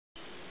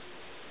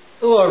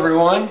Hello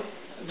everyone.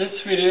 This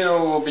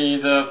video will be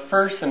the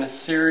first in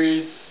a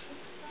series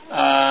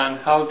on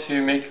how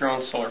to make your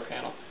own solar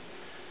panel.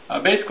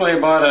 Basically I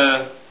bought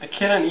a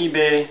kit on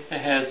eBay that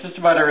has just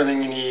about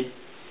everything you need.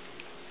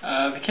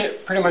 The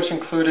kit pretty much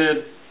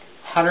included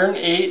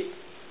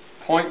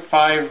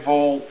 108.5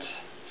 volt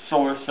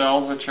solar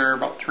cells, which are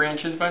about 3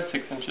 inches by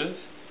 6 inches,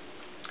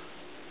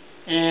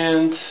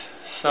 and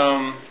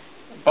some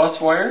bus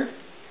wire,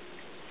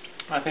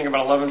 I think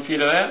about 11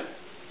 feet of that,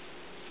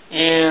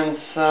 and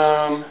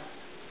some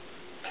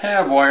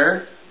tab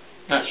wire,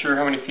 not sure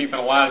how many feet, but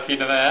a lot of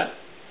feet of that,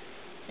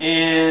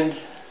 and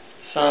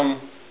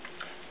some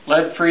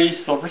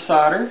lead-free silver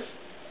solder,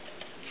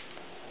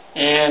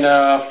 and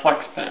a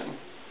flex pen,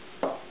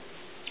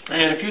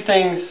 and a few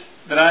things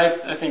that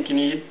I think you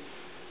need.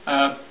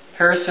 A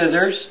pair of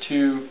scissors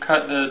to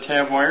cut the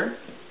tab wire,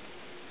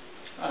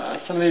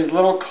 some of these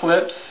little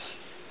clips,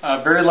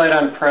 very light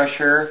on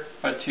pressure,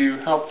 but to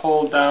help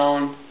hold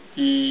down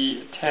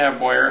the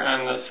tab wire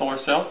on the solar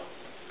cell.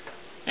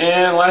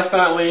 And last but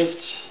not least,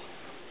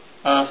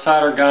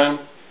 solder gun.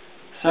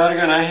 Solder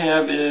gun I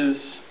have is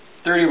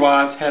 30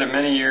 watts, had it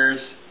many years.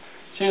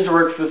 Seems to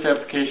work for this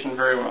application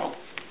very well.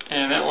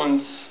 And that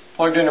one's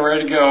plugged in and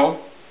ready to go.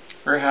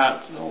 Very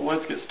hot, so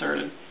let's get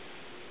started.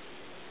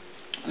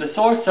 The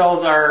solar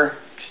cells are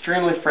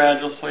extremely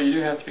fragile, so you do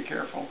have to be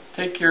careful.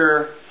 Take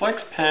your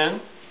flex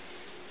pen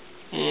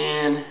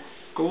and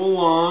go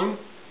along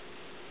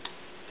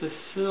the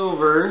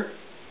silver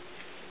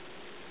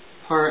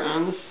part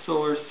on the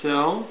solar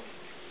cell.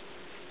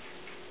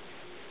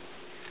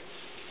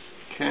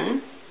 Okay.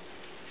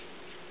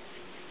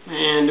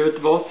 And do it to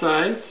both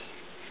sides.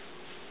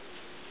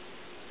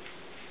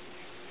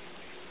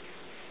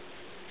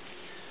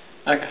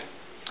 Okay.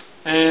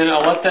 And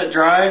I'll let that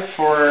dry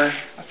for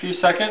a few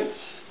seconds,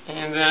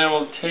 and then I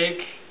will take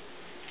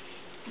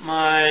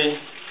my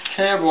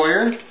tab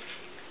wire,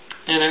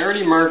 and I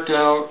already marked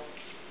out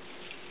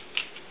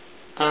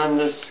on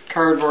this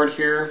cardboard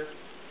here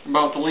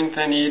about the length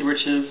I need,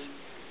 which is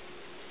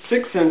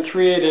 6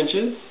 3/8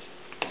 inches,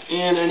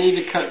 and I need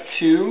to cut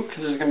 2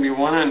 because there's going to be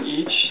one on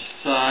each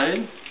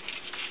side.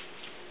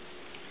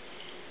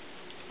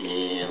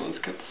 And let's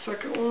cut the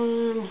second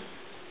one.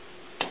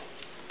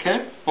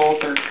 Okay,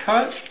 both are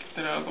cut.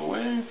 Get out of the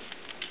way.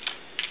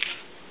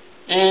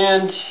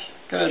 And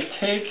I'm going to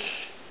take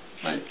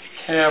my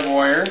tab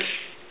wire,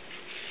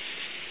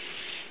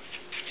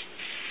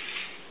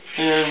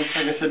 and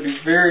like I said, be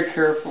very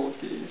careful with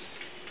these.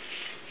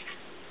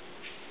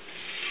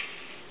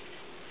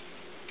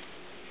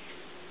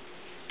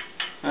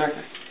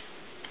 Okay.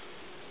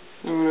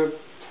 So I'm going to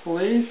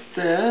place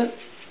that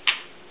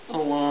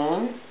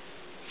along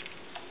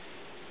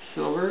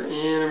silver,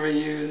 and I'm going to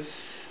use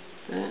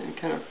that and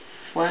kind of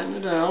flatten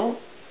it out.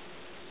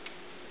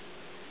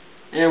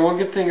 And one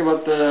good thing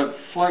about the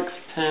flex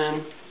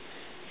pen,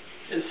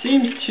 it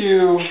seems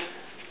to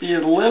be a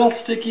little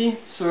sticky,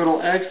 so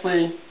it'll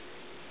actually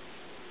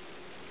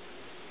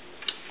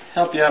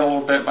help you out a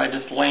little bit by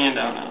just laying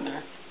down on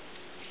there.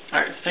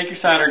 Alright, so take your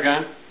solder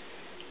gun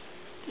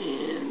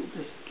and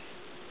just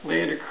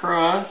lay it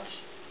across,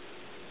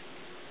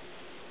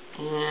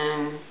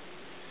 and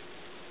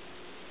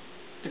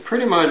it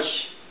pretty much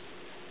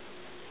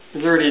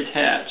is already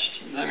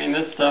attached. I mean,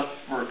 this stuff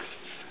works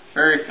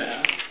very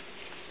fast.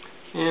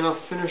 And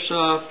I'll finish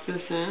off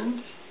this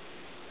end.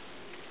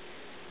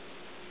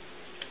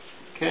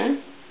 Okay.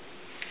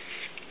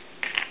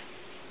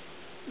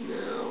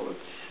 Now let's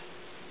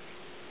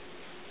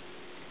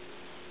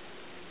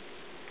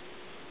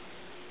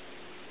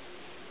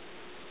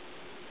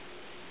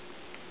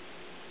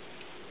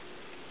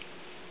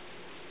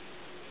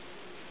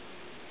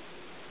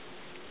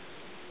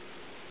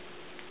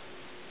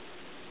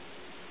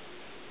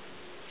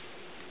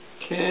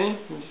okay,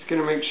 I'm just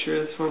going to make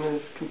sure this one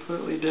is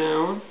completely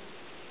down.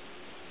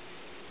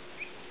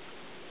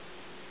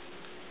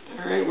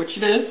 Alright, which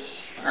it is.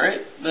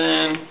 Alright,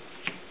 then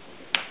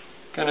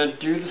gonna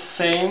do the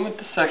same with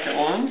the second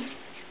one.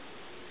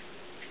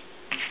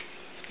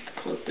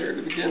 Clip there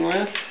to begin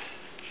with.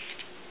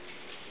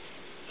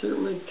 Insert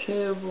my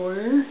tab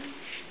wire.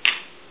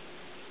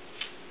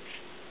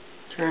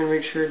 Try and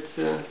make sure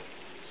it's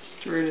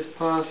straight as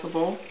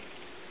possible.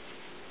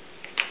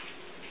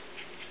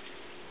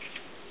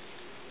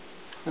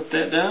 Put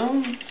that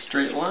down,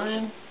 straight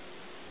line.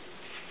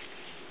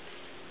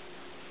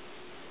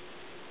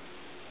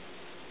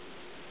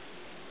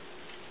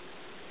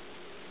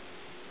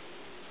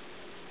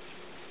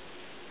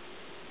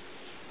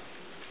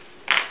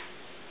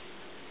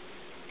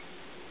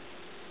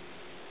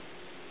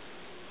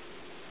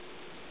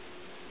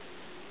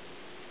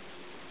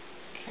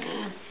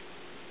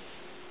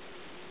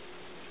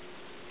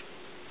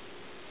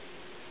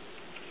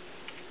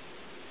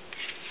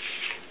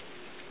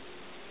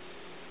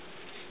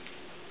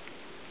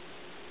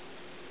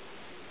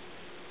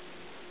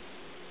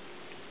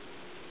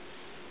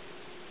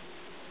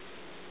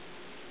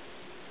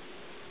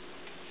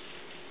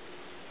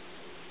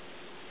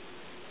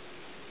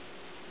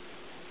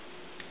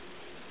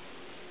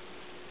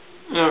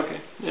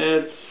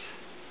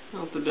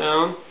 tilted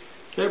down.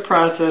 That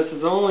process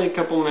is only a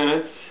couple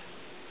minutes.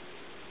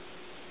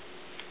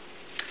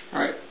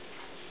 Alright,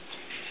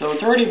 so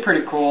it's already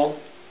pretty cool.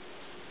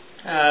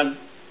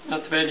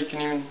 Not too bad, you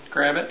can even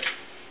grab it.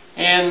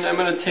 And I'm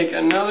going to take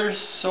another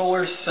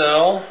solar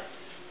cell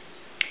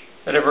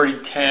that I've already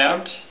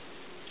tabbed.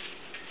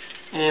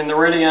 And the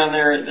writing on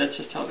there, that's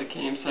just how they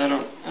came, so I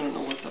don't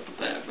know what's up with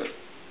that, but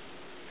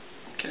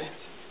okay.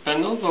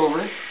 Bend those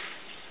over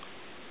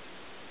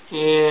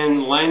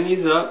and line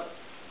these up,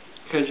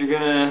 because you're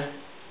going to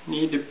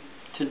need to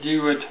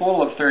do a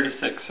total of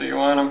 36, so you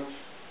want them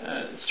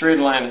straight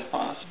line as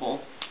possible.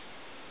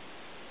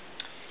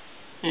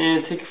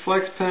 And take a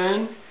flex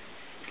pen,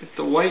 get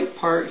the white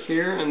part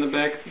here on the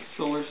back of the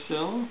solar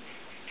cell.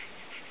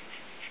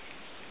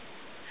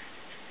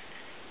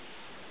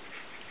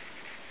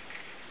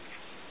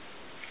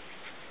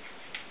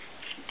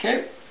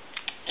 Okay,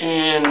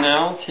 and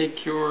now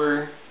take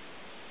your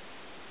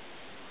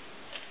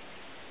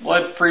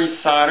lead-free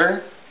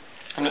solder.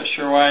 I'm not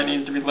sure why it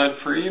needs to be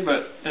lead-free,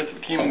 but that's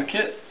what came in the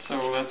kit,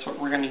 so that's what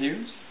we're going to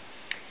use.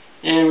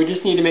 And we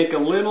just need to make a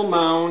little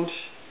mound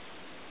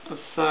of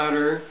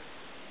solder.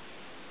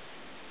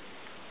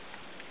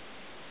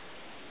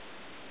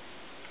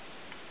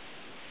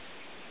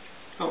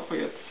 Oh, we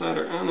got the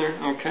solder on there.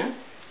 Okay.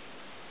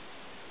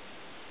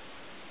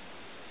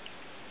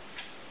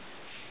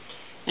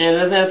 And it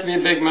doesn't have to be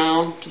a big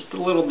mound, just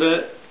a little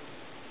bit.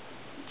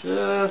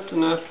 Just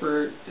enough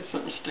for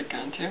something to stick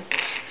onto.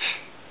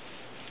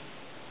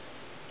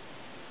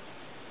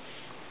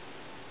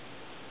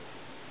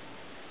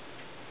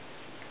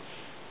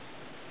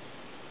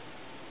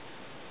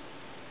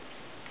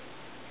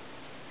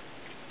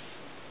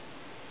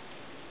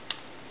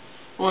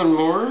 One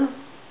more.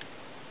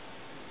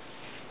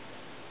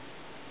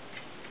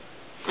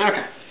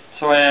 Okay,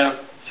 so I have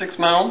 6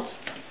 mounds.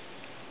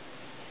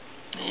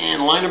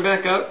 And line them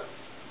back up.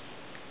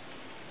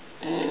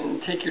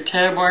 And take your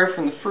tab wire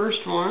from the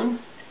first one.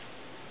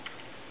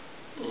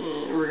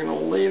 And we're going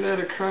to lay that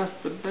across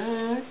the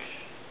back.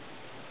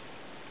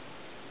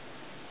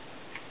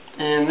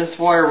 And this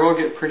wire will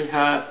get pretty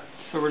hot,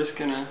 so we're just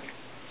going to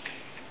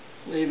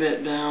lay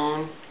that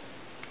down.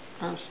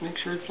 Just make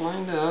sure it's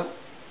lined up.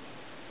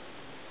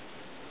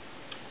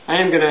 I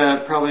am going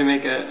to probably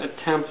make a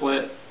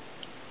template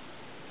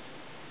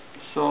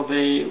so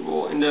they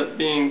will end up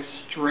being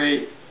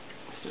straight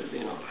instead of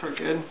being all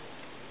crooked.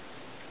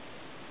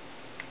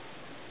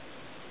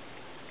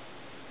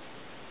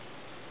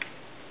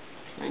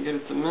 Try and get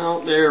it to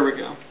melt. There we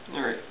go.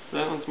 Alright, so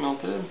that one's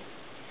melted.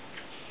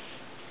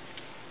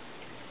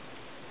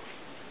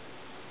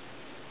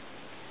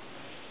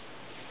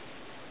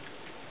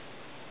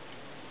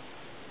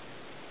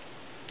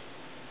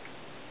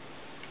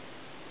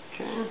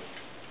 Okay.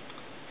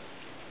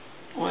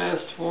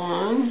 Last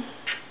one.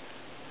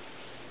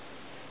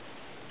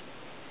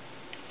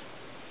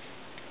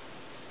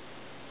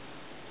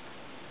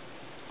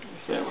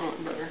 That one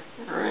went better.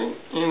 Alright,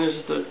 and there's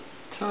just a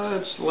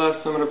touch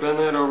left, so I'm going to bend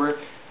that over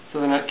so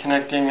they're not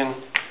connecting and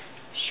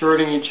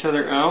shorting each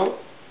other out.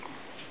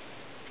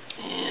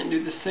 And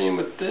do the same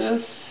with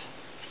this.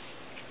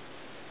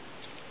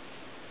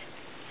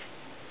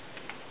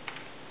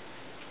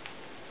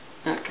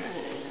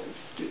 Okay,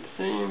 let's do the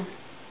same.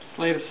 Just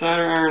lay the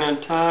solder iron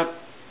on top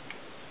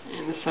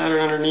and the solder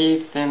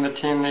underneath, and the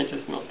tin, they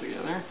just melt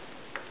together.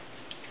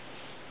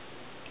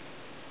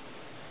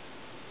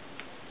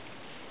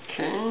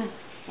 Okay,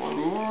 one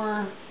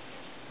more.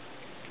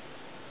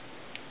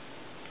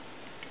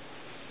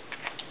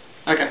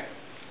 Okay,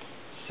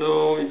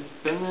 so we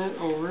bend that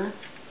over.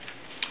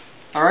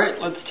 Alright,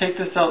 let's take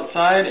this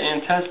outside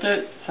and test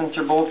it. Since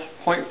they're both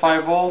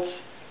 0.5 volts,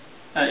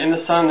 in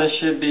the sun this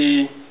should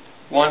be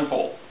 1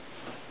 volt.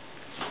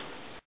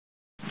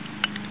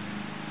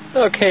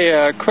 Okay,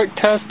 a quick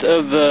test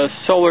of the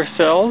solar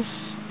cells.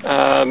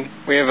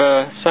 We have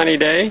a sunny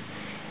day,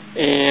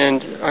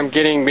 and I'm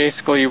getting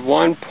basically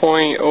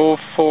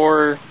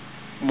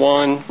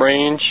 1.041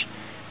 range,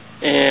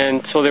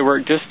 and so they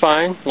work just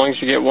fine. As long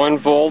as you get 1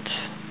 volt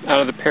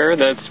out of the pair,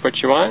 that's what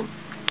you want.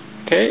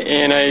 Okay,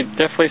 and I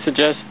definitely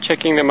suggest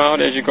checking them out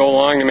as you go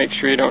along to make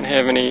sure you don't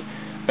have any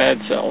bad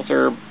cells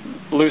or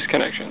loose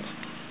connections.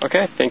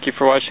 Okay, thank you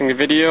for watching the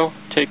video.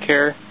 Take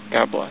care.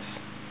 God bless.